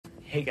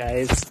Hey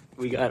guys,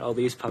 we got all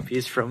these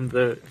puppies from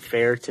the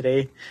fair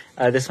today.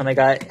 This one I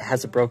got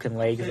has a broken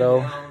leg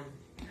though.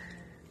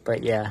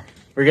 But yeah,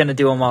 we're gonna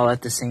do them all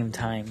at the same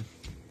time.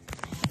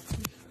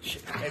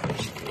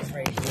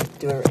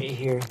 Do it right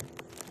here.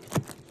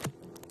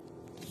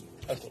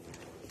 Okay,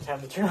 time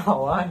to turn it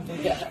all on.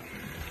 Yeah.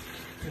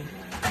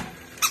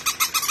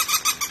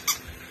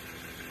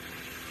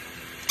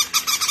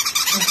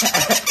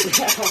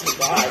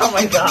 Oh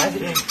my god.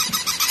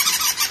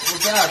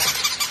 What's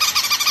that?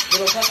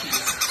 Little puppies.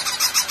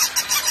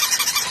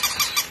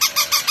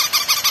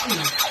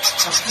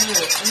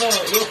 No,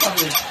 little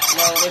puppies.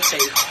 No, let's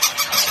say.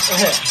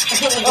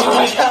 Oh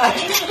my god.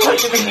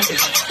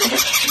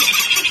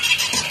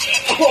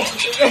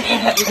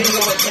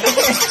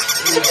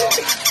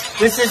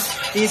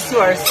 These two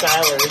are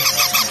stylers.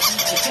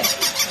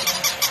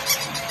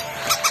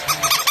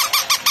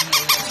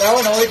 That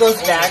one only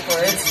goes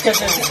backwards because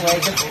his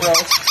leg is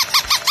broke.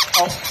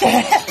 Oh.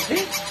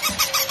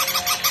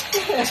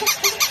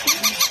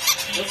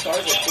 Those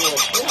stars are cool.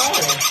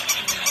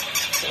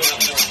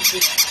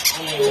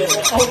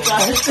 Oh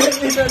god,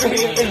 these are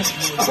really big.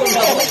 Oh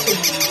no.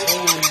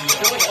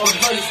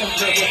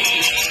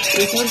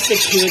 This one's the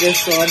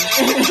cutest one.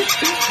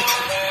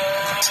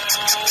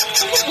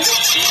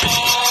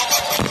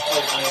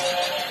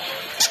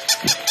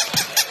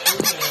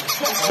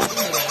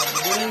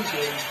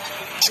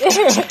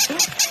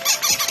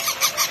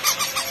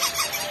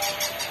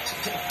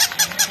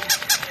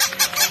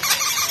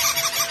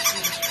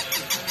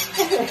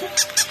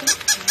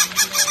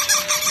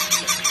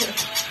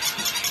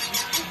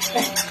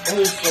 That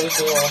was so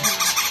cool.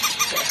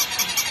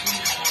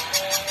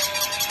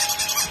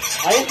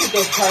 I didn't think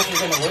those cars were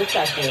going to work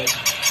that good.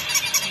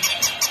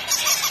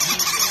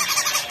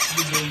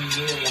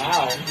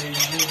 Wow.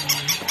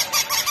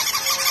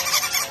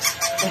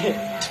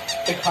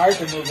 The cars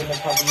are moving the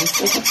puppies.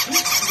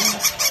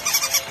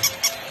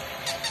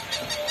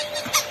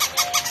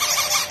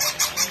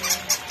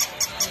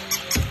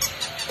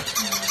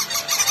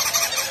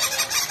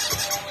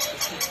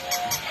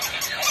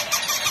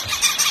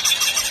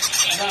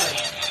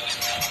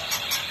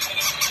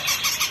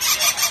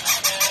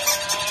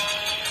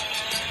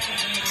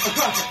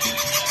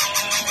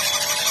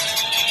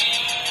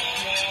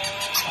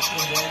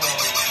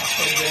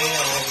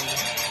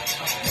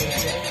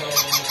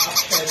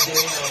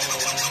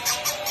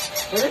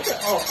 Where is it?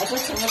 Oh, I thought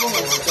some of them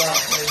were stuck.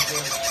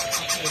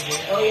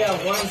 Oh yeah,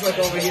 one's like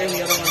over here and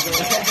the other one's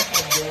over there.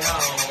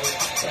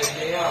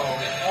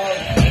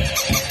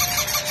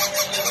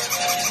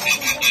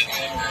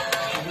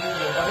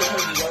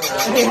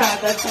 Yeah,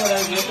 that's what I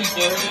was looking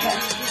for.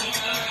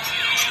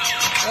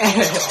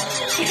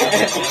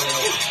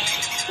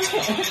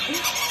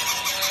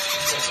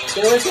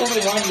 There was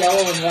only one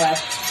yellow one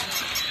left,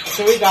 so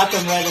we got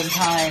them right in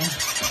time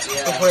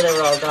before they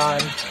were all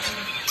gone.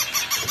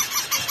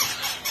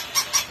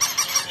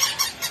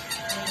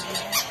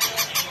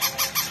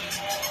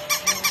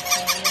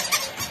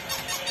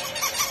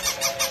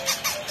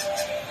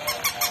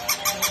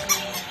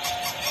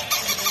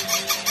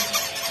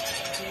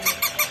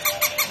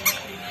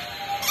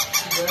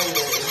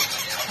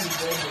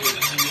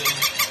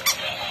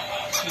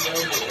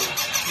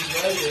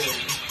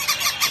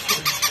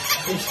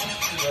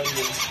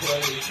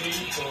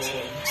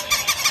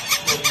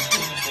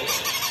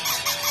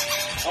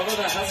 Although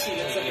that husky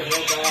looks like a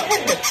real dog.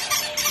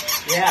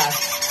 Yeah.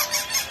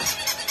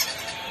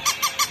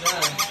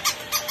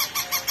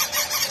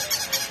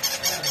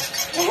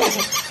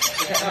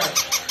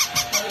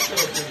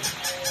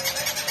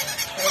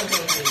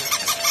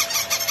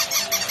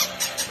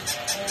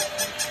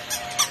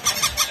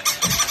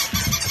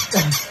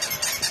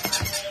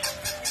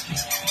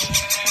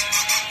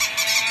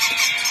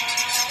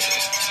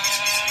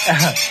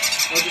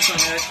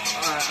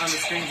 On the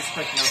screen, just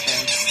click no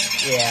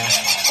thanks. Yeah.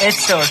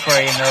 It's still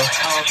recording though.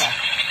 Oh, okay.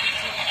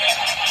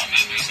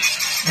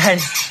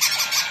 Nice.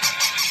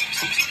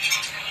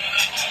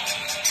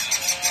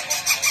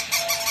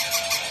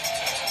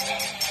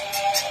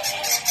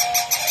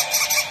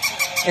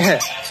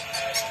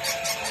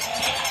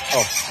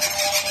 Oh.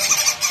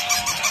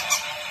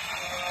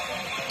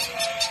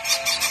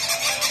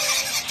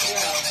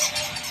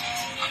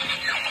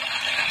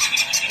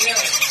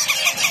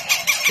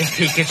 The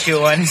Pikachu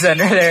one's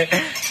under there.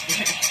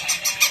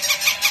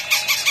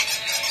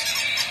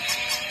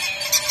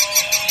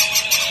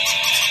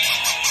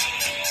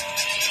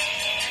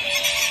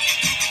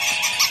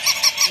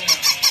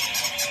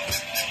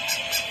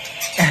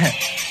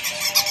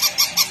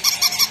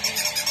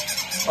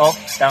 Oh,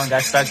 that one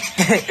got stuck.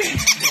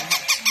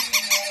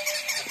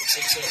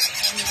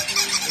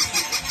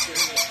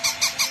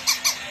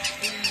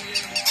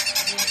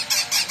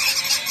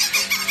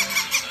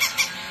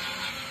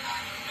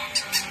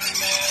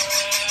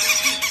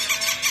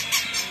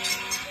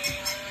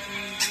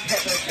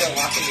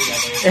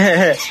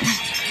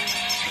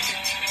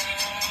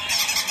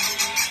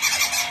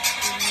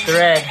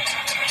 Thread.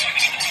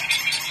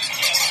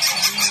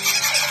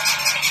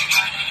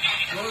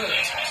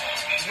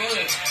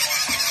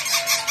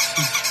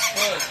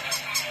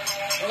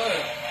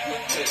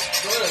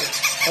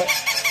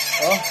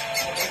 Oh.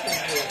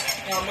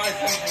 Now my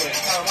turn to it.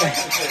 Now my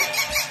turn to it.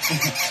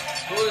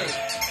 Good.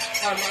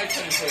 Now my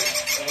turn to it.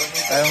 It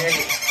wasn't so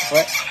great.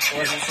 What? It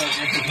wasn't so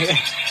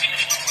great.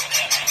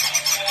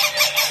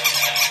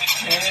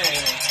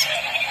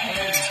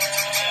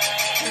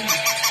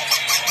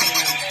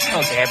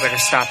 Okay, I better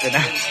stop it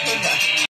now.